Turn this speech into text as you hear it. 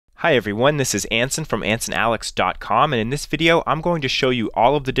Hi everyone, this is Anson from AnsonAlex.com, and in this video I'm going to show you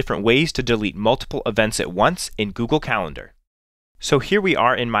all of the different ways to delete multiple events at once in Google Calendar. So here we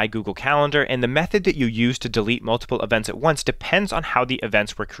are in my Google Calendar, and the method that you use to delete multiple events at once depends on how the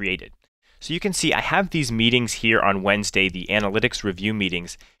events were created. So you can see I have these meetings here on Wednesday, the analytics review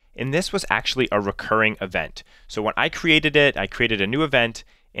meetings, and this was actually a recurring event. So when I created it, I created a new event,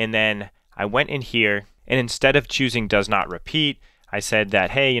 and then I went in here, and instead of choosing does not repeat, I said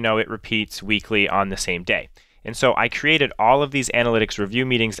that, hey, it repeats weekly on the same day. And so I created all of these analytics review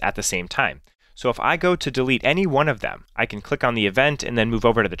meetings at the same time. So if I go to delete any one of them, I can click on the event and then move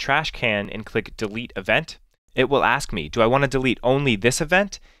over to the trash can and click delete event. It will ask me, do I want to delete only this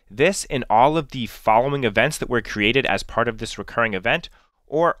event, this and all of the following events that were created as part of this recurring event,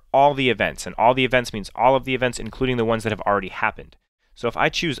 or all the events? And all the events means all of the events, including the ones that have already happened. So if I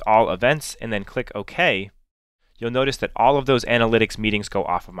choose all events and then click OK, you'll notice that all of those analytics meetings go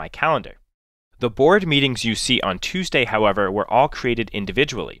off of my calendar. The board meetings you see on Tuesday, however, were all created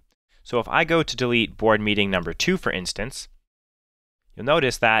individually. So if I go to delete board meeting number 2, for instance, you'll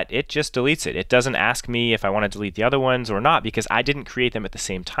notice that it just deletes it. It doesn't ask me if I want to delete the other ones or not because I didn't create them at the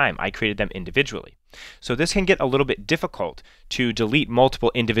same time. I created them individually. So this can get a little bit difficult to delete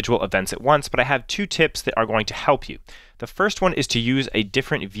multiple individual events at once, but I have 2 tips that are going to help you. The first one is to use a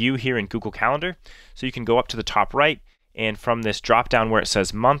different view here in Google Calendar. So you can go up to the top right, and from this drop down where it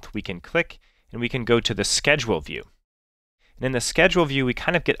says month, we can click and we can go to the schedule view. And in the schedule view, we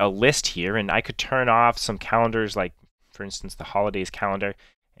kind of get a list here, and I could turn off some calendars, like for instance the holidays calendar,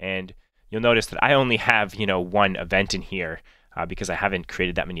 and you'll notice that I only have one event in here because I haven't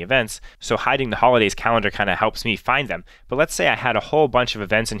created that many events. So hiding the holidays calendar kind of helps me find them. But let's say I had a whole bunch of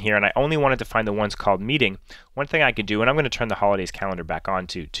events in here and I only wanted to find the ones called meeting. One thing I could do, and I'm going to turn the holidays calendar back on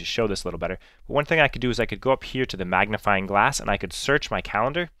to show this a little better, but one thing I could do is I could go up here to the magnifying glass and I could search my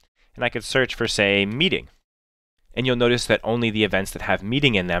calendar, and I could search for, say, meeting. And you'll notice that only the events that have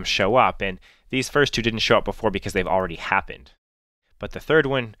meeting in them show up, and these first 2 didn't show up before because they've already happened. But the third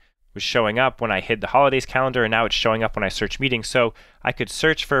one was showing up when I hid the holidays calendar, and now it's showing up when I search meetings. So I could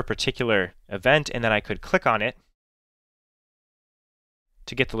search for a particular event, and then I could click on it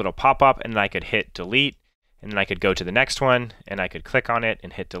to get the little pop-up, and then I could hit delete, and then I could go to the next one, and I could click on it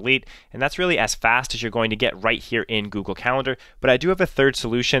and hit delete. And that's really as fast as you're going to get right here in Google Calendar. But I do have a third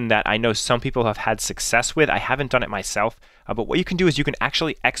solution that I know some people have had success with. I haven't done it myself, but what you can do is you can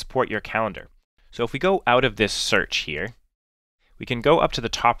actually export your calendar. So if we go out of this search here, we can go up to the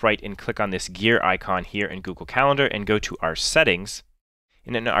top right and click on this gear icon here in Google Calendar and go to our settings.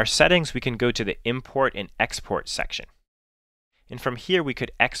 And in our settings, we can go to the import and export section. And from here, we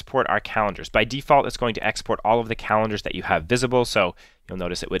could export our calendars. By default, it's going to export all of the calendars that you have visible. So you'll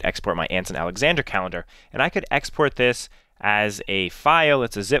notice it would export my Anson Alexander calendar. And I could export this as a file.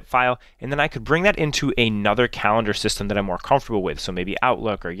 It's a zip file. And then I could bring that into another calendar system that I'm more comfortable with. So maybe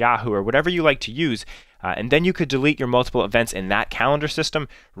Outlook or Yahoo or whatever you like to use. And then you could delete your multiple events in that calendar system,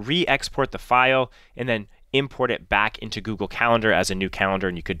 re-export the file, and then import it back into Google Calendar as a new calendar,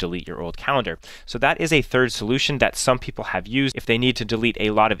 and you could delete your old calendar. So that is a third solution that some people have used if they need to delete a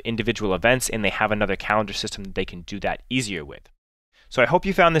lot of individual events and they have another calendar system that they can do that easier with. So I hope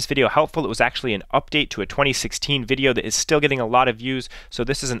you found this video helpful. It was actually an update to a 2016 video that is still getting a lot of views. So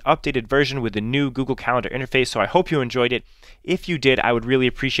this is an updated version with the new Google Calendar interface. So I hope you enjoyed it. If you did, I would really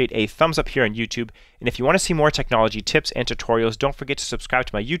appreciate a thumbs up here on YouTube. And if you want to see more technology tips and tutorials, don't forget to subscribe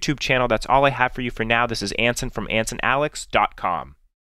to my YouTube channel. That's all I have for you for now. This is Anson from AnsonAlex.com.